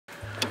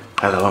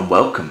Hello and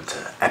welcome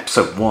to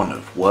episode 1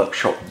 of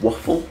Workshop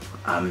Waffle.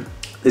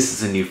 This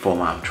is a new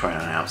format I'm trying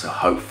out, so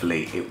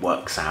hopefully it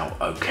works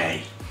out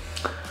okay.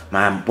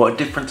 Man, what a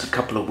difference a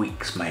couple of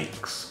weeks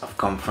makes. I've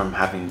gone from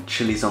having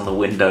chilies on the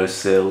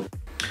windowsill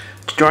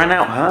to drying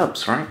out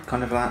herbs, right?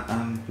 Kind of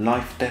that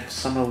life, death,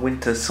 summer,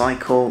 winter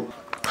cycle.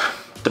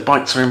 The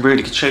bikes are in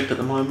really good shape at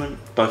the moment.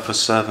 Both are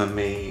serving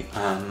me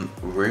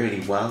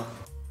really well.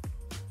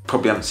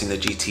 Probably haven't seen the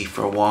GT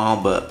for a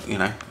while, but you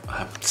know,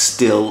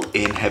 still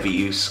in heavy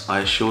use,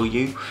 I assure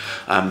you.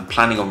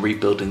 Planning on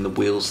rebuilding the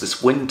wheels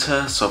this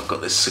winter, so I've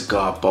got this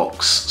cigar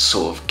box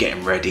sort of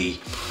getting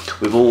ready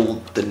with all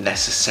the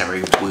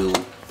necessary wheel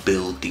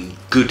building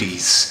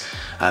goodies.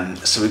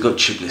 So we've got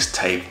tubeless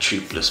tape,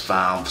 tubeless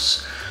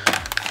valves,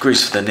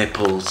 grease for the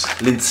nipples,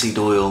 linseed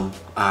oil,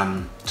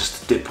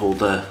 just to dip all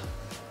the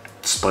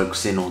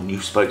spokes in, or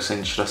new spokes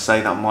in, should I say,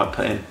 that I might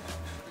put in.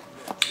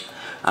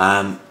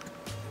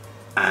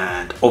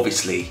 And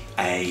obviously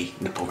a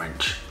nipple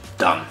wrench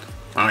done.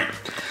 Alright,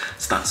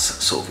 so that's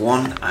sort of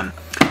one.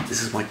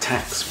 This is my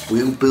Tax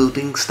wheel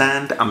building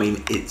stand. I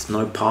mean, it's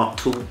no part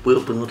tool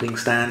wheel building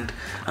stand,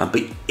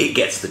 but it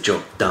gets the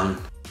job done.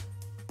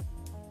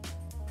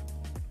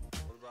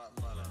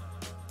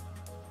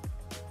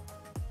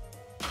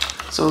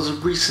 So I was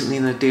recently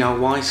in a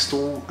DIY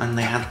store and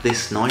they had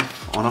this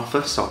knife on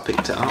offer, so I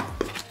picked it up.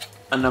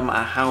 And no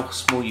matter how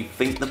small you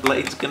think the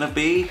blade's gonna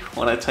be,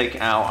 when I take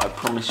it out, I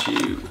promise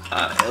you,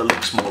 it'll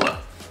look smaller.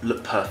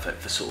 Look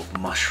perfect for sort of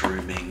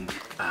mushrooming.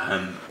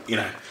 You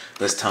know,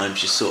 there's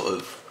times you're sort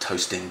of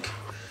toasting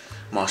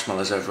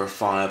marshmallows over a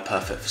fire,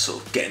 perfect for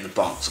sort of getting the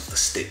barks off the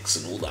sticks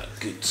and all that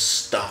good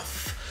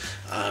stuff.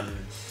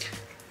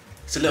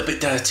 It's a little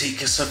bit dirty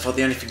because so far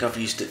the only thing I've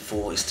used it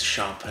for is to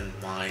sharpen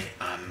my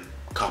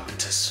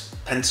carpenter's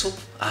pencil,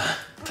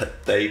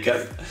 but there you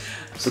go.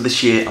 So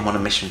this year I'm on a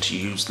mission to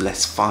use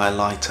less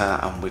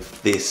firelighter, and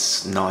with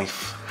this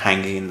knife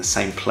hanging in the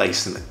same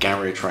place in the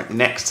garage right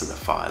next to the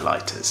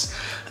firelighters,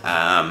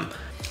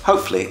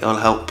 hopefully it'll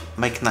help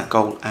making that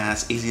goal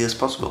as easy as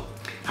possible.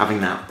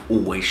 Having that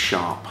always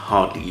sharp,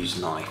 hardly used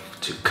knife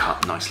to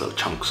cut nice little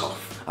chunks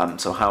off.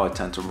 So how I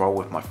tend to roll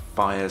with my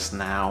fires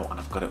now, and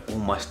I've got it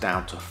almost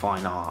down to a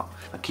fine art.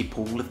 I keep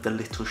all of the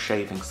little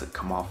shavings that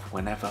come off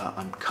whenever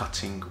I'm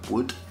cutting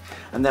wood.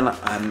 And then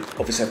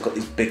obviously I've got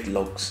these big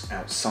logs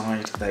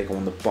outside, they go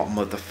on the bottom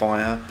of the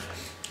fire.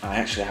 I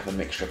actually have a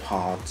mixture of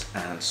hards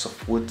and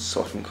soft woods,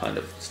 so I can kind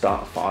of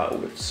start a fire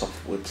with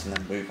soft woods and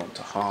then move on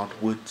to hard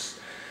woods.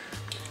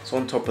 So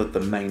on top of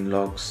the main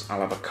logs, I'll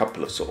have a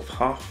couple of sort of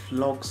half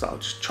logs that I'll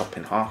just chop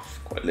in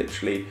half, quite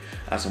literally,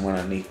 as and when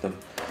I need them.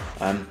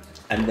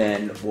 And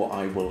then what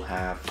I will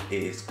have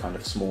is kind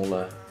of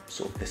smaller,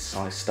 sort of this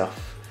size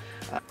stuff.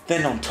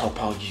 Then on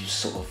top I'll use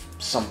sort of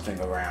something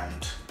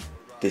around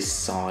this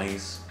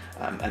size.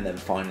 And then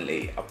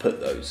finally I'll put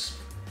those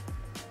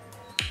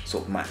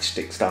sort of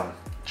matchstick style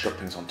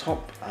choppings on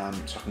top,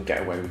 so I can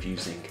get away with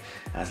using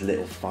as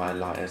little fire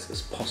lighters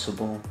as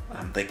possible.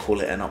 They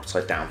call it an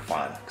upside down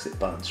fire because it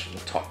burns from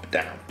the top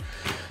down.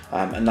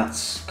 And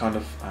that's kind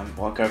of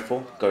what I go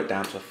for, go it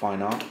down to a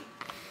fine art.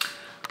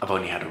 I've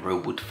only had a real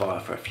wood fire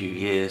for a few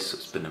years, so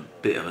it's been a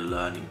bit of a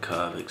learning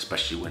curve,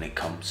 especially when it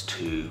comes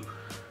to,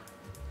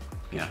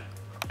 you know,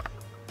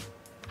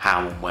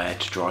 how and where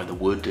to dry the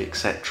wood,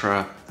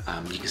 etc.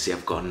 You can see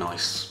I've got a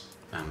nice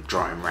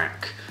drying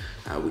rack,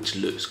 which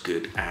looks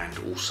good and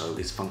also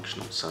is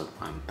functional, so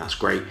that's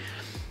great.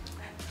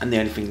 And the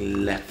only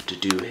thing left to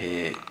do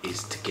here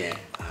is to get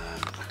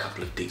a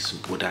couple of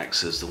decent wood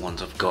axes. The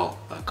ones I've got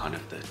are kind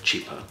of the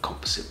cheaper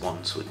composite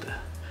ones with the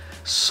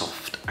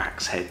soft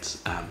axe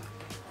heads.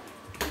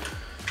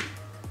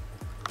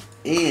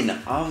 In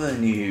other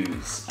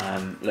news,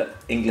 look,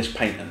 English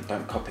painting,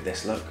 don't copy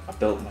this, look, I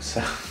built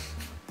myself.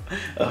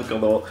 Oh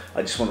god,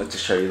 I just wanted to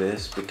show you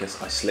this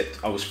because I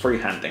slipped. I was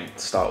freehanding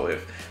to start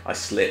with. I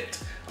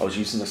slipped. I was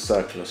using a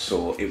circular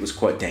saw. It was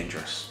quite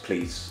dangerous.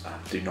 Please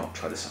do not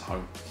try this at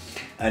home.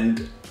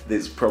 And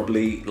there's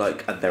probably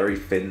like a very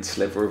thin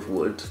sliver of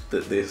wood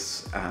that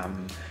this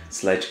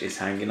sledge is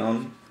hanging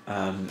on.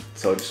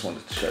 So I just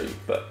wanted to show you,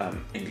 but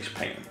English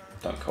painting,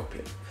 don't copy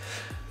it.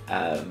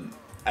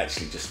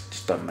 Actually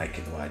just don't make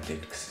it the way I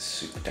did because it's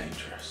super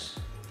dangerous.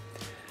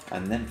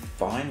 And then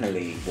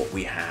finally what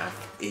we have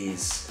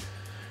is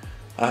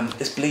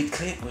this bleed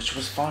kit, which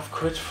was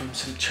 £5 from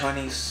some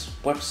Chinese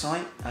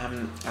website.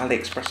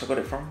 AliExpress I got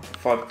it from,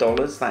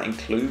 $5. That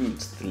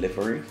includes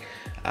delivery.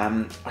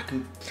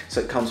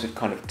 So it comes with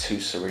kind of 2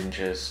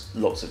 syringes,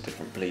 lots of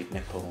different bleed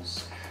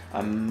nipples.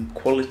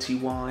 Quality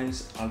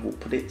wise, I will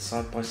put it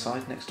side by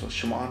side next to a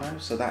Shimano.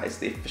 So that is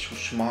the official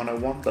Shimano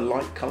one, the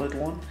light coloured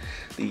one.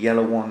 The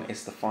yellow one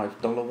is the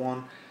 $5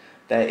 one.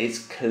 There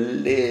is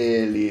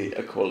clearly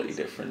a quality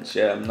difference.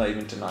 Yeah, I'm not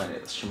even denying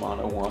it. The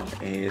Shimano one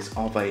is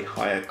of a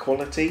higher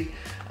quality.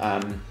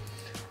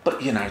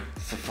 But you know,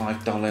 for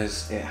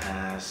 $5, it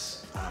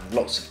has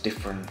lots of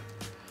different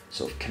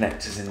sort of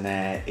connectors in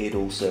there. It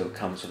also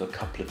comes with a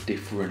couple of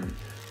different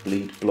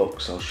bleed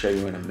blocks I'll show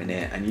you in a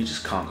minute, and you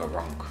just can't go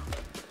wrong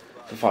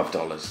for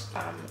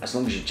 $5, as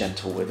long as you're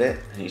gentle with it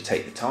and you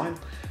take your time.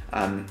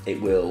 it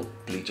will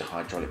bleed your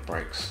hydraulic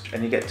brakes.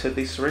 And you get 2 of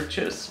these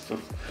syringes for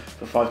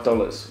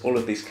 $5. All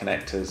of these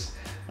connectors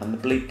and the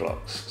bleed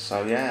blocks.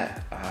 So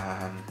yeah,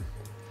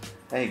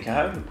 there you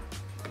go.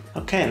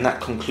 Okay, and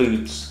that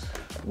concludes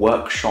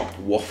Workshop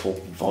Waffle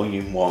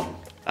Volume 1,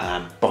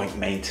 bike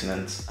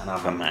maintenance and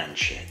other man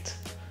shit.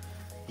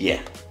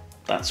 Yeah,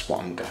 that's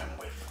what I'm going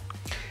with.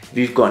 If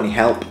you've got any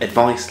help,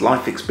 advice,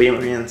 life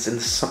experience in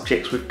the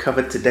subjects we've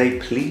covered today,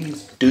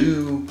 please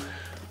do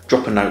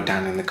drop a note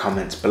down in the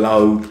comments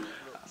below.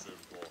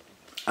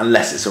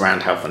 Unless it's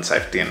around health and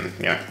safety and,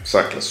 you know,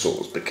 cyclist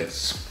sores,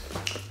 because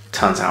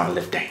turns out I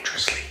live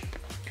dangerously.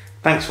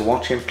 Thanks for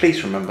watching.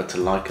 Please remember to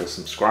like and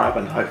subscribe,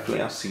 and hopefully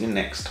I'll see you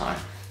next time.